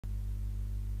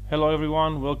Hello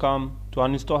everyone, welcome to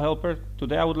UninstallHelper.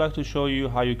 Today I would like to show you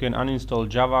how you can uninstall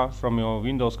Java from your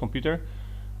Windows computer.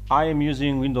 I am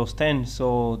using Windows 10,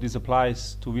 so this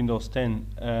applies to Windows 10.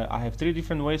 I have three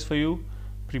different ways for you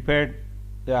prepared.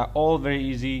 They are all very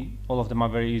easy, all of them are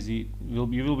very easy. You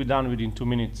will be done within 2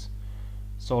 minutes.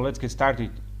 So let's get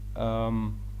started.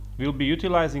 We'll be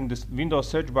utilizing this Windows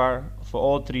search bar for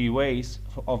all three ways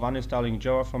of uninstalling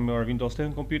Java from your Windows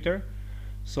 10 computer.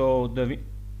 So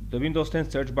the Windows 10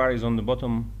 search bar is on the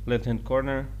bottom left hand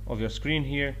corner of your screen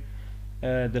here.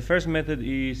 The first method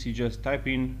is you just type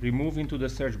in remove into the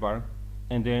search bar,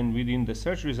 and then within the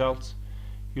search results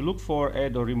you look for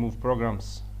add or remove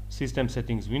programs system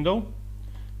settings window.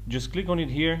 Just click on it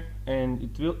here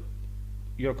and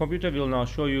your computer will now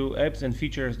show you apps and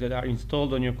features that are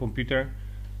installed on your computer.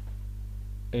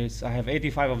 I have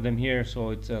 85 of them here,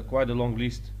 so it's quite a long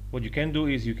list. What you can do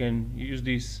is you can use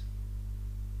this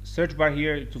search bar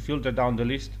here to filter down the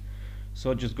list.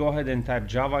 So just go ahead and type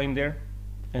Java in there,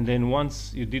 and then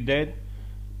once you did that,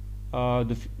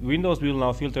 Windows will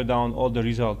now filter down all the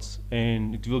results,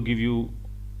 and it will give you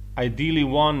ideally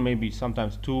one, maybe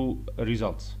sometimes two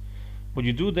results. What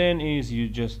you do then is you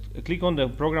just click on the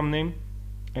program name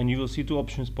and you will see two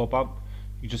options pop up.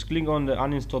 You just click on the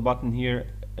uninstall button here,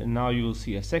 and now you will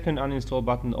see a second uninstall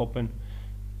button open.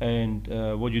 And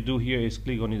what you do here is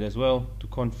click on it as well to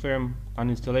confirm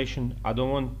uninstallation. I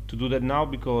don't want to do that now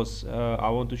because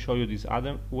I want to show you these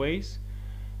other ways,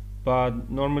 but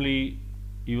normally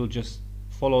you will just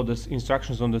follow the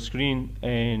instructions on the screen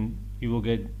and you will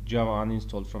get Java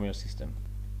uninstalled from your system.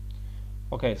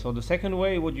 Okay, so the second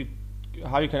way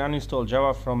how you can uninstall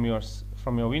Java from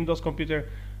your Windows computer,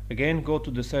 again go to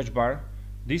the search bar.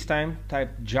 This time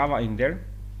type Java in there,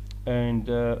 and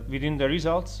within the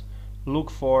results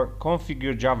look for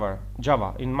configure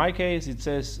Java. In my case it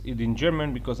says it in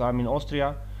German because I'm in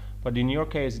Austria, but in your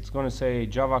case it's going to say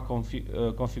Java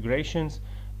configurations.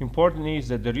 Important is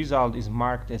that the result is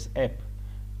marked as app.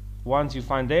 Once you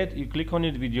find that, you click on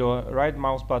it with your right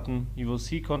mouse button. You will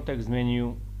see context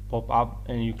menu pop up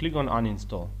and you click on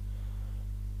uninstall.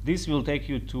 This will take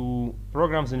you to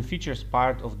programs and features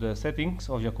part of the settings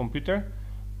of your computer,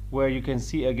 where you can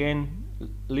see again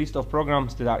list of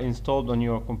programs that are installed on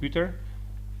your computer.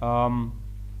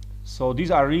 So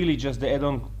these are really just the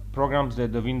add-on programs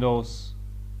that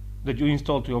you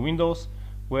install to your Windows,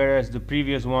 whereas the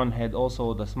previous one had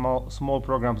also the small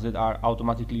programs that are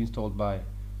automatically installed by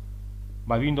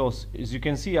Windows. As you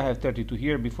can see, I have 32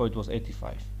 here, before it was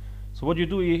 85. So what you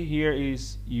do here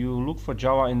is you look for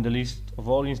Java in the list of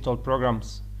all installed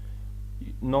programs.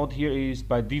 Note here is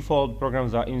by default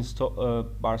programs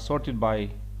are sorted by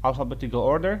alphabetical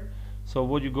order. So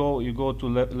what you go to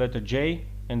letter J,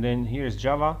 and then here is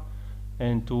Java,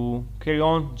 and to carry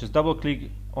on just double click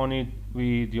on it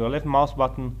with your left mouse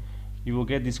button. You will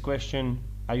get this question,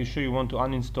 are you sure you want to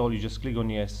uninstall? You just click on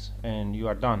yes and you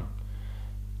are done.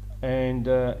 And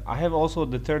I have also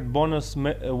the third bonus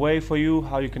way for you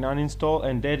how you can uninstall,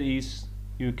 and that is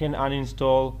you can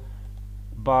uninstall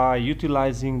by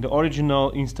utilizing the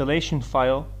original installation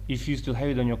file if you still have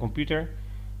it on your computer.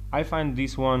 I find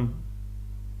this one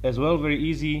as well very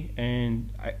easy,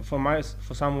 and for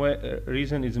some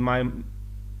reason it's my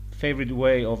favorite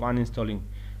way of uninstalling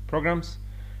programs.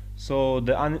 So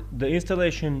the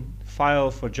installation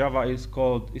file for Java is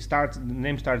called, the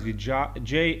name starts with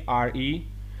JRE,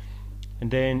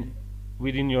 and then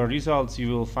within your results you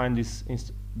will find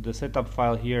the setup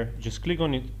file here. Just click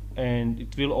on it and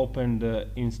it will open the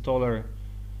installer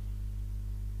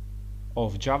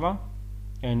of Java,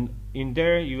 and in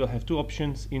there you will have two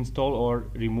options, install or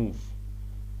remove.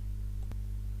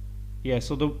 Yeah,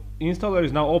 so the installer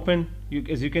is now open.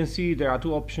 As you can see, there are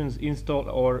two options, install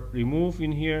or remove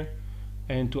in here,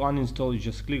 and to uninstall you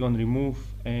just click on remove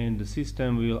and the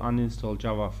system will uninstall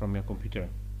Java from your computer.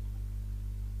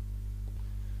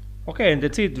 Okay, and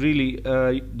that's it really.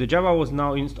 The Java was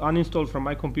now uninstalled from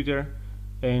my computer,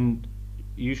 and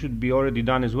you should be already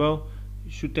done as well.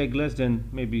 It should take less than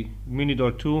maybe a minute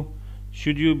or two.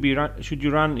 Should you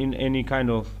run in any kind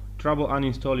of trouble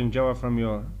uninstalling Java from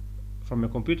your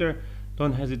computer,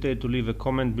 don't hesitate to leave a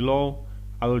comment below.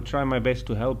 I will try my best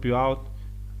to help you out.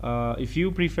 If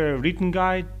you prefer a written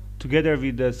guide together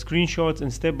with the screenshots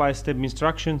and step-by-step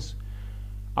instructions,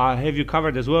 I have you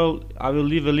covered as well. I will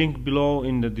leave a link below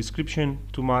in the description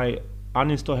to my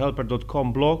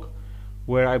uninstallhelper.com blog,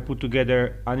 where I put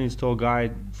together uninstall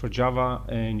guide for Java,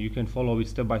 and you can follow it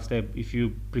step by step if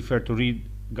you prefer to read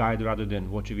guide rather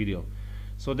than watch a video.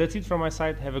 So that's it from my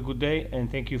side. Have a good day and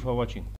thank you for watching.